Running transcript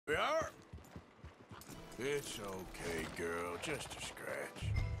It's okay, girl. Just a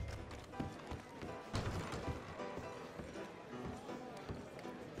scratch.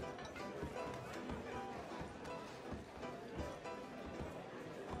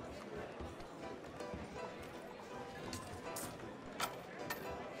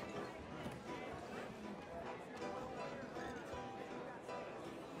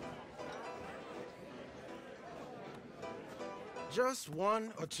 Just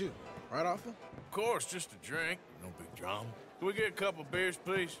one or two, right, Arthur? Of course, just a drink. No big drama. Can we get a couple beers,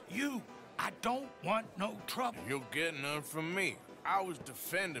 please? I don't want no trouble. You'll get none from me. I was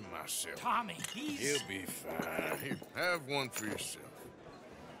defending myself. Tommy, he's... He'll be fine. Here, have one for yourself.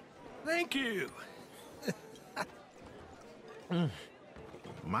 Thank you.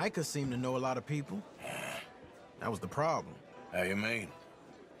 Micah seemed to know a lot of people. That was the problem. How you mean?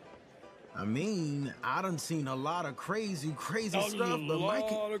 I mean, I done seen a lot of crazy stuff, but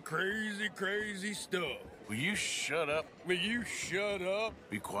Micah... A lot of crazy stuff. Will you shut up? Will you shut up?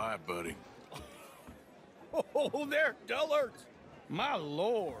 Be quiet, buddy. Oh, they're dullards. My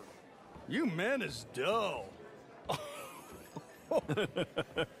lord. You men is dull.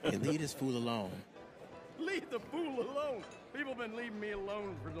 Hey, leave this fool alone. Leave the fool alone. People been leaving me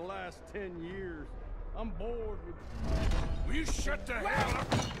alone for the last 10 years. I'm bored with... Will you shut the hell up?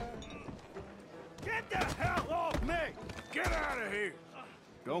 Get the hell off me! Get out of here!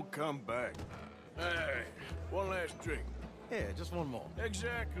 Don't come back. Hey, one last drink. Yeah, just one more.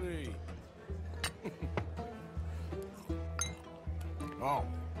 Exactly. Oh.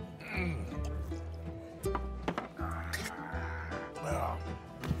 Oh.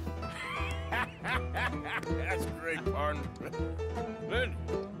 That's great, partner.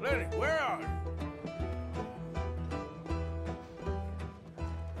 Lenny, where are you?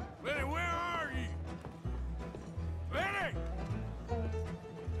 Lenny, where are you? Lenny!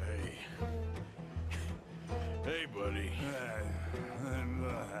 Hey, buddy.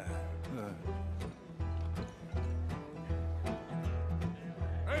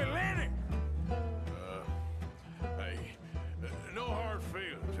 Hey, Lenny! Hey, no hard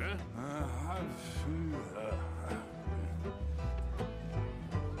feelings, huh?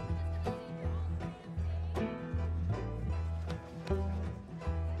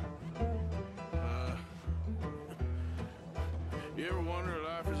 You ever wonder if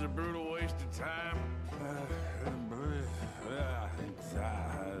life is a brutal waste of time?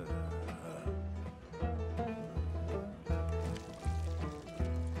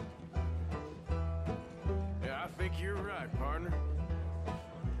 Yeah, I think you're right, partner.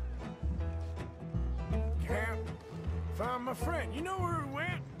 Can't find my friend. You know where he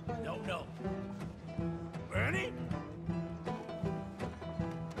went? No. Lenny?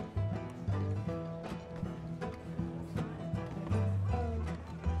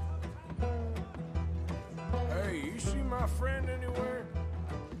 Hey, you see my friend anywhere?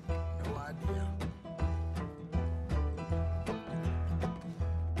 No idea.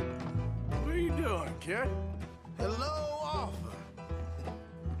 What are you doing, kid? Hello, Arthur.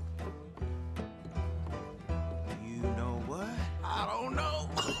 You know what? I don't know.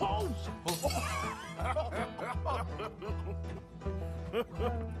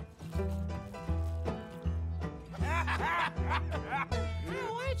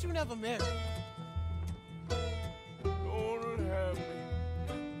 Why ain't you never married? Don't have me.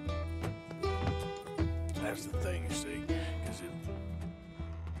 That's the thing, you see, because it...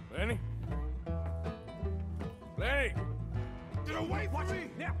 Lenny? Lenny! Get away from me!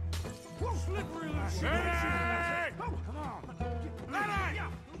 Now! Whoa, slippery little shit! Lenny! Oh, come on! Lenny!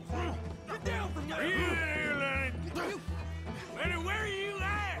 Get down from there! Here, Lenny! Lenny, where are you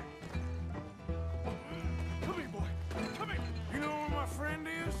at? Come here, boy! Come here! You know where my friend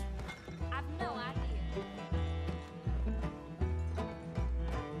is? I've no idea.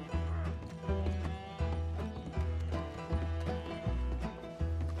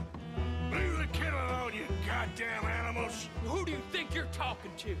 Leave the kid alone, you goddamn animals! Who do you think you're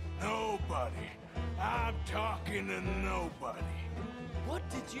talking to? Nobody. I'm talking to nobody. What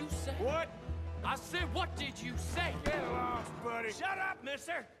did you say? What? I said, what did you say? Get lost, buddy. Shut up,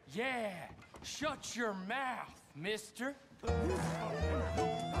 mister! Yeah, shut your mouth, mister.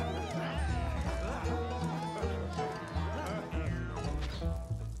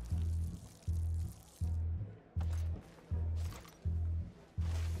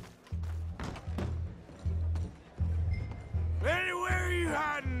 Lenny, where are you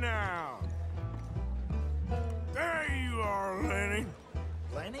hiding now? There you are, Lenny.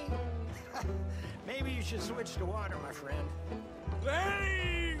 Lenny? Maybe you should switch to water, my friend.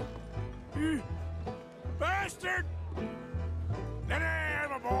 Lenny! You bastard! Lenny,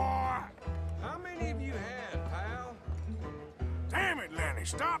 my boy! How many of you have Hey,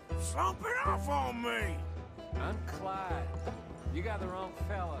 stop slumping off on me! I'm Clyde. You got the wrong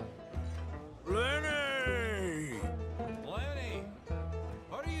fella. Lenny! Lenny,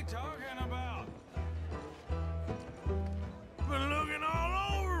 what are you talking about? Been looking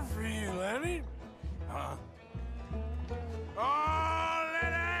all over for you, Lenny. Huh? Oh,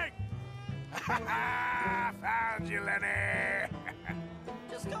 Lenny! Found you, Lenny!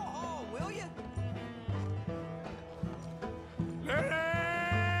 Just go home, will you? Lenny!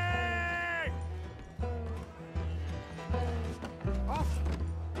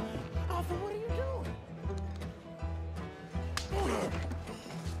 Arthur, what are you doing?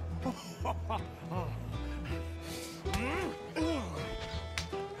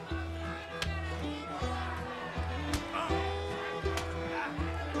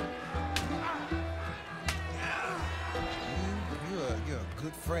 You're a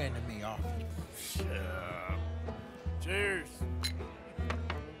good friend to me, Arthur. Cheers.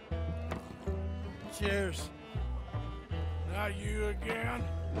 Cheers. Not you again?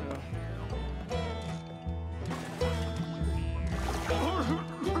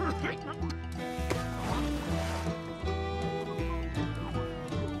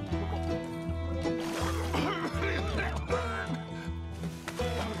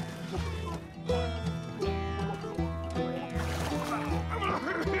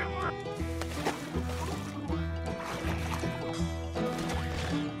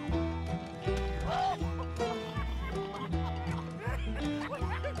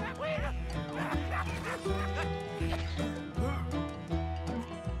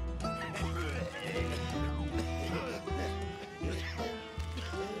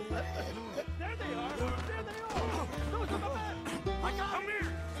 There they are! There they are! Those are the men! I got Come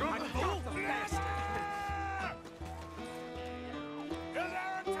here! I got the best! Is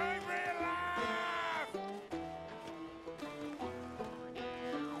there a TV alive?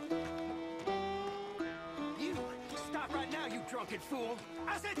 You stop right now, you drunken fool!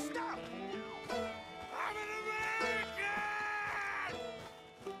 I said stop! I'm an American!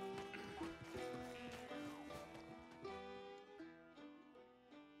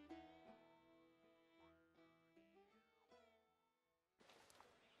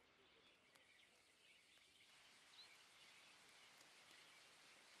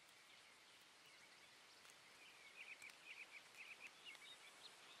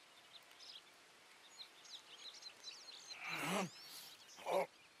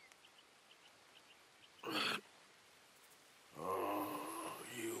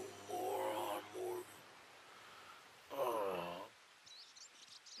 You moron, Morgan.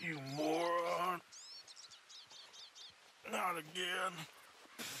 You moron. Not again.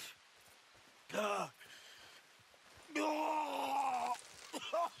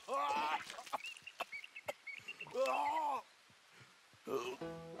 Oh.